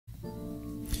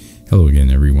Hello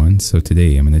again, everyone. So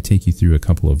today I'm going to take you through a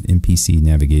couple of MPC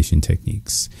navigation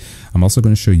techniques. I'm also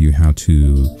going to show you how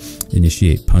to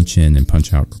initiate punch in and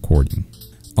punch out recording.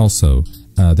 Also,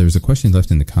 there's a question left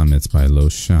in the comments by Lo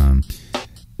Sham,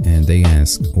 and they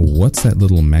ask, what's that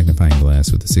little magnifying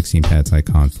glass with the 16 pads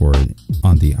icon for it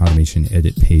on the automation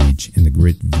edit page in the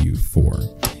grid view for?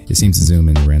 It seems to zoom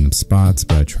in random spots,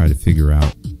 but I try to figure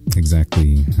out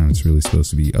exactly how it's really supposed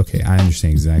to be. Okay, I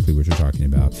understand exactly what you're talking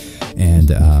about.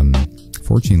 And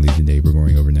fortunately today we're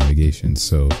going over navigation.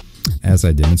 So as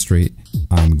I demonstrate,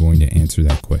 I'm going to answer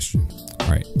that question. All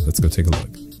right, let's go take a look.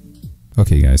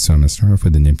 Okay guys, so I'm going to start off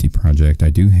with an empty project. I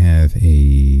do have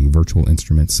a virtual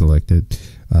instrument selected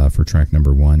for track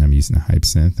number 1. I'm using a hype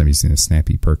synth. I'm using a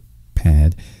snappy perk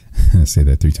pad. I say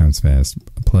that 3 times fast.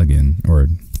 A plugin or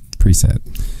preset.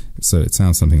 So it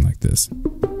sounds something like this.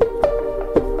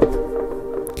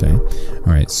 Okay.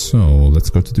 All right. So let's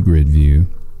go to the grid view.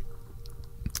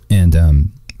 And,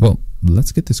 well,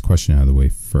 let's get this question out of the way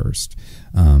first.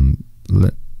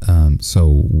 So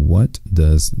what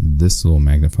does this little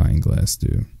magnifying glass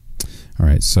do? All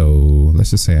right. So let's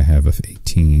just say I have a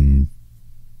 18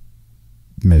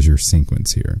 measure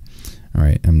sequence here. All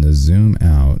right. I'm going to zoom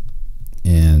out.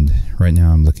 And right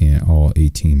now I'm looking at all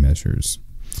 18 measures.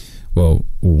 Well,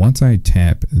 once I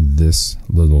tap this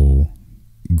little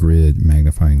grid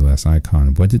magnifying glass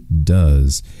icon, what it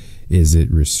does is it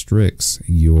restricts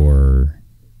your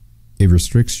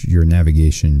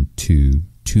navigation to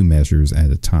 2 measures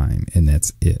at a time, and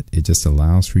that's it. It just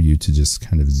allows for you to just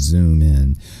kind of zoom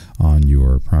in on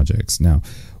your projects. Now,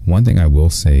 one thing I will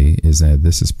say is that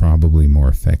this is probably more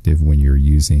effective when you're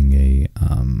using a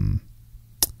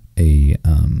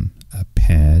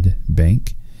pad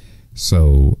bank.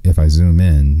 So if I zoom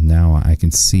in, now I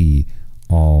can see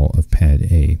all of pad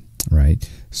A, right?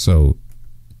 So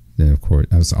then of course,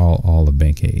 that was all of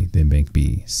bank A, then bank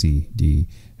B, C, D,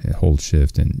 hold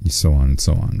shift, and so on,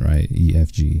 right? E,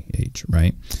 F, G, H,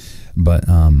 right? But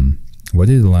what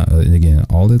it again,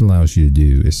 all it allows you to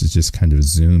do is to just kind of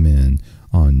zoom in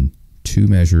on 2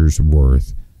 measures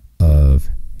worth of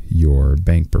your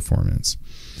bank performance.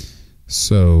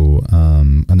 So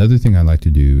another thing I like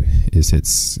to do is hit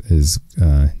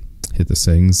the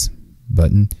settings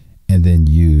button and then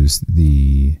use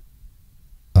the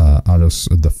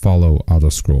follow auto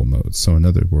scroll mode. So in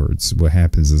other words, what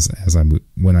happens is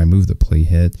when I move the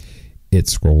playhead, it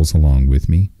scrolls along with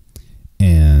me,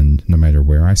 and no matter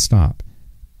where I stop,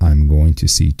 I'm going to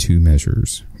see 2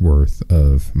 measures worth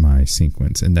of my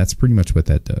sequence, and that's pretty much what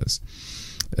that does.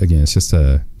 Again, it's just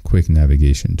a quick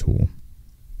navigation tool.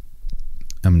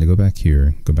 I'm going to go back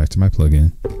here, go back to my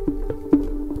plugin,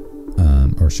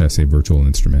 or should I say virtual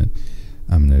instrument.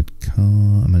 I'm going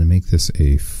to make this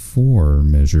a 4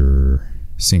 measure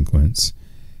sequence,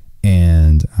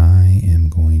 and I am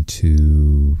going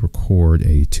to record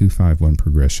a 2-5-1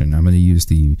 progression. I'm going to use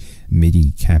the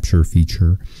MIDI capture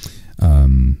feature,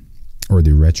 or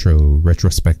the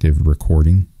retrospective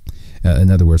recording.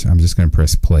 In other words, I'm just going to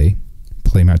press play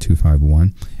my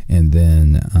 2-5-1, and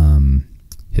then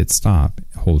hit stop,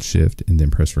 hold shift, and then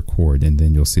press record, and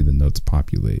then you'll see the notes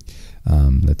populate.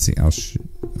 Let's see, I'll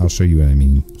show you what I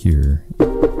mean here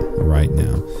right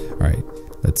now. All right,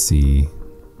 let's see,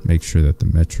 make sure that the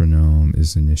metronome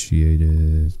is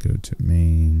initiated, go to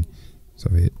main, so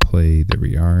I hit play, there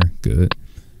we are, good.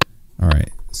 All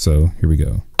right, so here we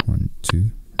go, 1,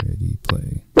 2, ready,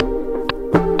 play.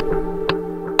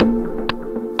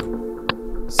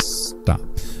 Stop.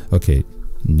 Okay,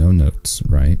 no notes,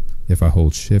 right? If I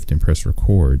hold shift and press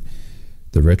record,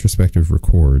 the retrospective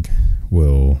record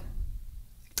will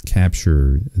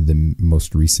capture the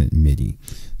most recent MIDI.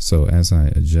 So as I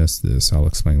adjust this, I'll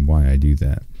explain why I do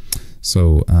that.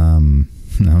 So I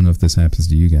don't know if this happens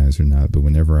to you guys or not, but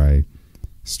whenever I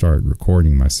start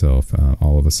recording myself,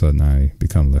 all of a sudden I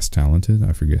become less talented.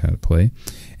 I forget how to play,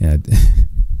 and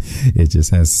it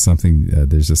just has something,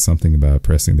 there's just something about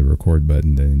pressing the record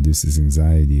button that induces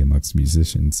anxiety amongst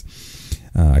musicians.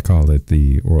 I call it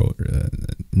the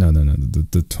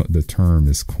term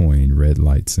is coined red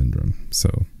light syndrome.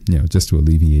 So, just to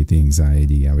alleviate the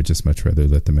anxiety, I would just much rather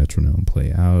let the metronome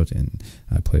play out, and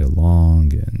I play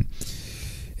along, and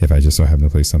if I just so happen to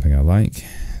play something I like,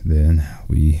 then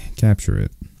we capture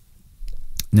it.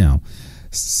 Now,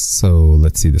 so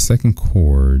let's see, the second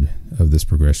chord of this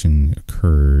progression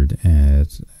occurred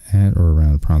at or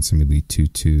around approximately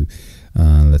 2-2.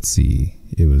 Let's see,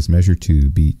 it was measure 2,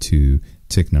 beat 2,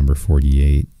 tick number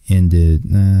 48, ended,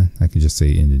 I could just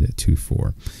say ended at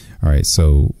 2-4. All right,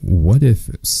 so what if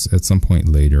at some point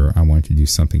later I want to do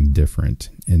something different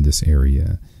in this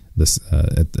area this.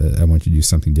 I want to do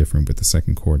something different with the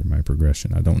second chord in my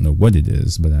progression. I don't know what it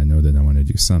is, but I know that I want to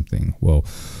do something. Well,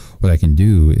 what I can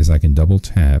do is I can double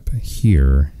tap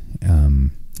here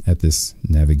at this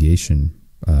navigation.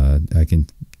 I can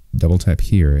double tap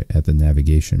here at the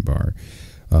navigation bar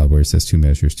where it says 2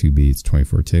 measures, 2 beats,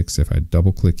 24 ticks. If I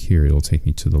double click here, it'll take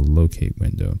me to the locate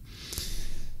window.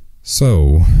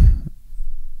 So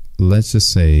let's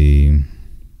just say,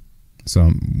 so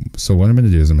what I'm going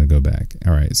to do is I'm going to go back.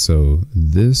 All right, so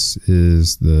this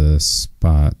is the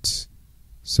spot,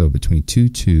 so between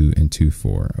 2-2 and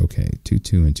 2-4. Okay,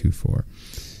 2-2 and 2-4.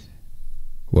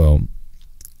 Well,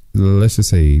 let's just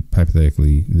say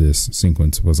hypothetically this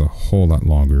sequence was a whole lot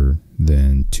longer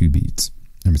than 2 beats.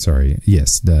 I'm sorry,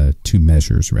 yes, the 2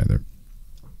 measures rather.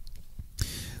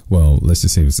 Well, let's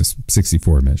just say it was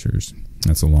 64 measures.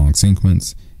 That's a long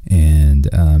sequence, and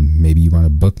maybe you want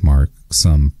to bookmark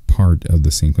some part of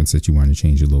the sequence that you want to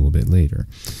change a little bit later.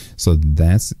 So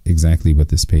that's exactly what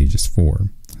this page is for.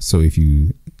 So if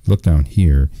you look down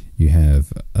here, you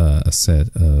have a set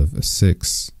of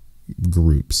 6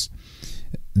 groups.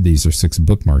 These are 6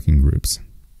 bookmarking groups,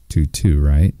 2-2,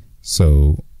 right?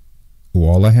 So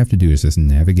all I have to do is just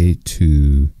navigate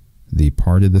to the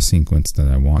part of the sequence that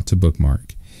I want to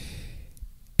bookmark,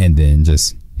 and then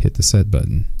just hit the set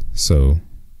button. So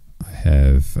I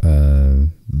have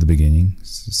the beginning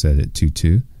set at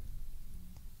 2-2,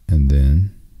 and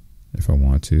then if I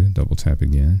want to double tap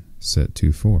again, set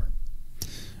 2-4. All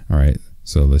right,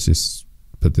 so let's just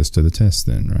put this to the test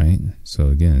then, right? So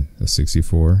again, a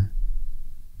 64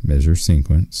 measure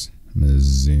sequence. I'm going to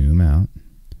zoom out,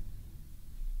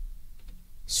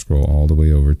 scroll all the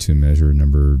way over to measure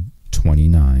number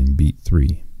 29, beat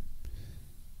 3.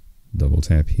 Double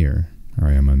tap here. All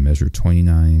right, I'm going to measure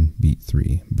 29, beat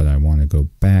 3, but I want to go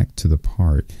back to the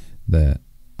part that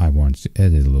I want to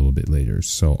edit a little bit later.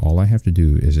 So all I have to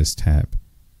do is just tap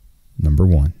number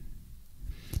 1.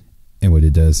 And what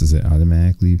it does is it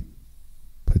automatically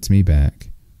puts me back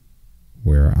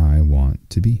where I want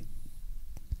to be.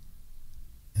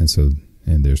 And so,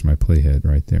 and there's my playhead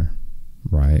right there,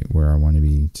 right where I want to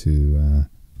be to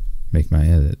make my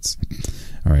edits.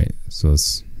 All right, so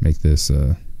let's make this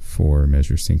a 4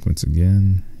 measure sequence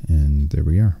again, and there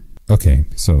we are. Okay,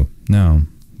 so now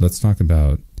let's talk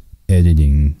about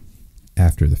editing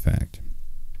after the fact.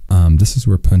 This is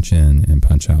where punch in and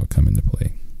punch out come into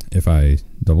play. If I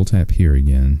double tap here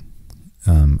again,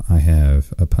 I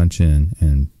have a punch in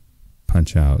and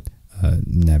punch out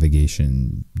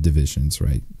navigation divisions,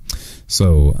 right?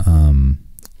 So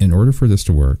in order for this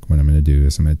to work, what I'm going to do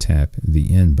is I'm going to tap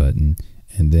the in button,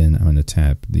 and then I'm going to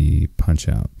tap the punch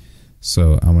out.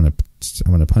 So I want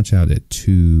to punch out at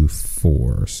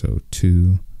 2-4. So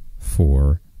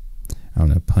 2-4. I'm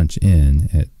going to punch in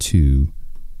at 2-2.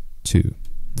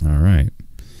 All right.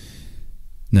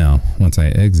 Now, once I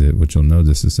exit, what you'll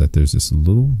notice is that there's this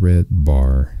little red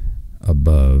bar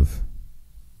above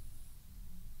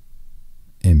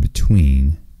and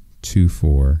between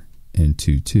 2-4 and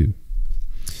 2-2.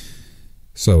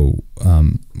 So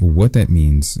what that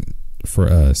means for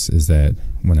us is that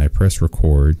when I press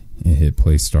record and hit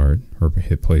play start, or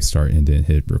hit play start and then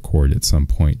hit record at some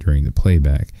point during the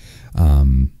playback,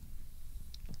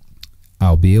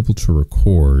 I'll be able to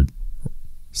record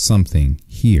something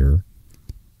here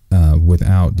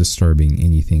without disturbing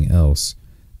anything else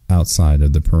outside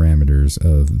of the parameters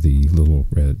of the little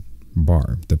red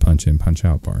bar, the punch in, punch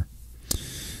out bar.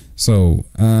 So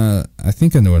I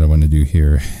think I know what I want to do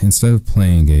here. Instead of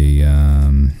playing a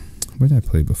what did I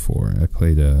play before? I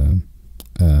played an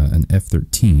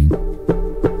F13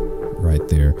 right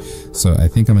there. So I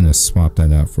think I'm going to swap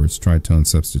that out for its tritone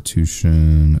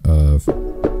substitution of,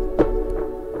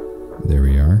 there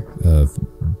we are, of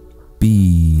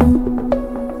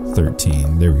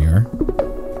B13. There we are.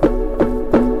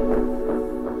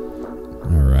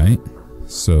 All right.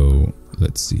 So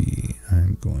let's see.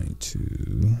 I'm going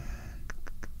to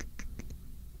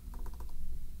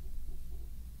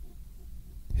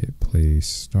hit play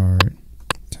start,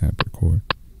 tap record.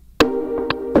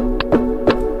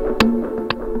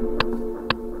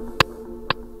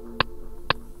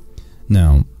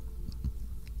 Now,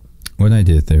 what I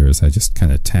did there is I just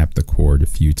kind of tapped the chord a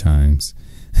few times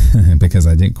because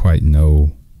I didn't quite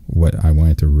know what I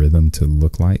wanted the rhythm to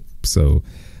look like. So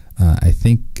I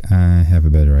think I have a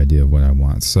better idea of what I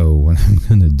want. So what I'm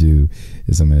going to do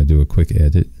is I'm going to do a quick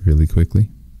edit really quickly.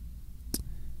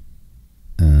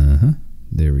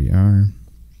 There we are.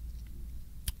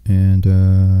 And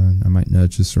I might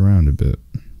nudge this around a bit.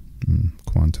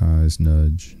 Quantize,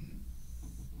 nudge.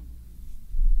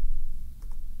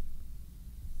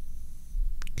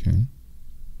 Okay.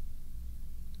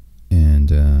 And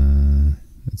And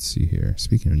let's see here.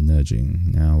 Speaking of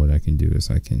nudging, now what I can do is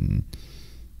I can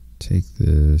take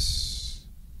this,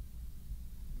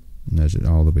 nudge it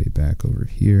all the way back over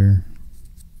here.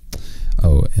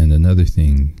 Oh, and another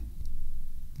thing,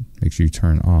 make sure you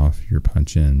turn off your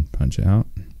punch in, punch out.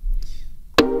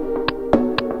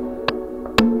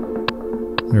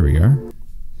 There we are.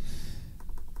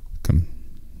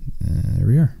 There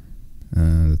we are.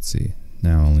 Let's see.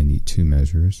 Now I only need 2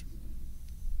 measures.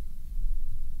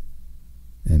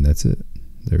 And that's it.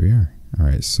 There we are.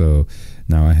 Alright, so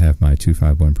now I have my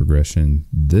 2-5-1 progression,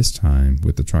 this time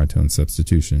with the tritone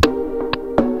substitution.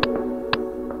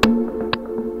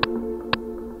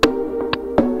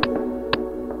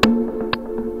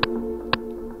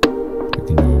 We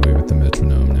can do away with the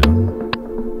metronome now.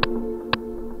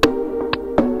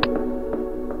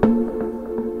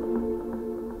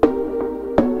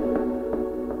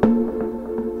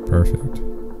 Perfect.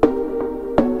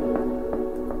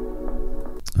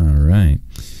 All right.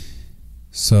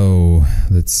 So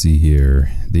let's see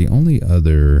here. The only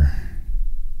other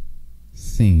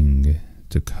thing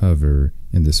to cover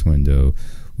in this window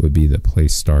would be the play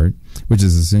start, which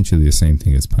is essentially the same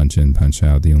thing as punch in, punch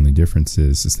out. The only difference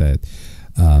is that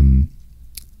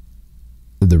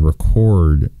the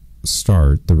record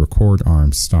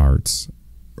arm starts,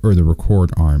 or the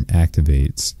record arm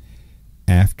activates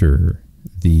after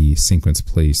the sequence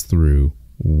plays through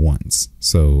once.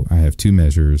 So I have 2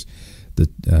 measures.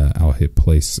 I'll hit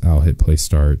play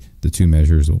start. The 2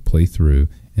 measures will play through,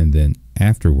 and then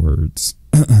afterwards,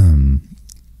 and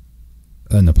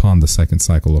upon the second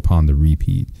cycle, upon the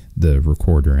repeat, the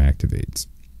recorder activates.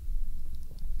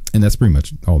 And that's pretty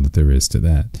much all that there is to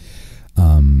that.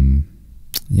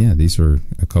 Yeah, these are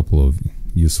a couple of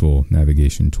useful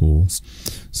navigation tools.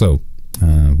 So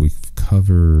we've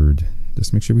covered,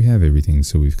 let's make sure we have everything.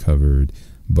 So we've covered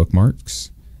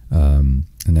bookmarks,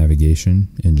 navigation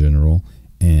in general,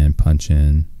 and punch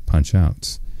in, punch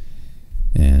outs.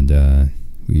 And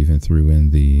we even threw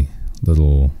in the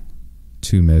little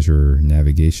 2-measure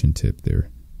navigation tip there.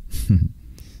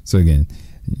 So again,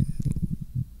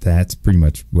 that's pretty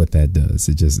much what that does.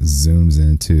 It just zooms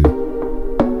into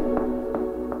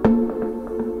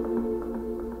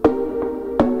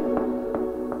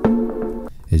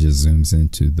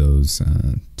those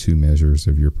 2 measures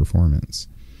of your performance,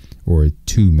 or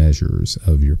 2 measures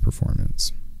of your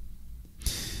performance.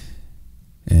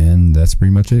 And that's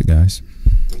pretty much it, guys.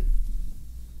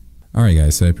 Alright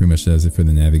guys, so that pretty much does it for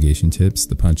the navigation tips,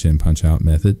 the punch in, punch out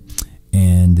method,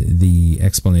 and the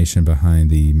explanation behind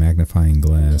the magnifying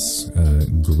glass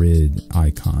grid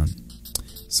icon.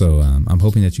 So I'm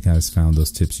hoping that you guys found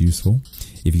those tips useful.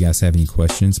 If you guys have any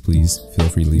questions, please feel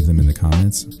free to leave them in the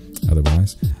comments.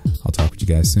 Otherwise, I'll talk with you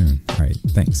guys soon. Alright,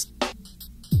 thanks.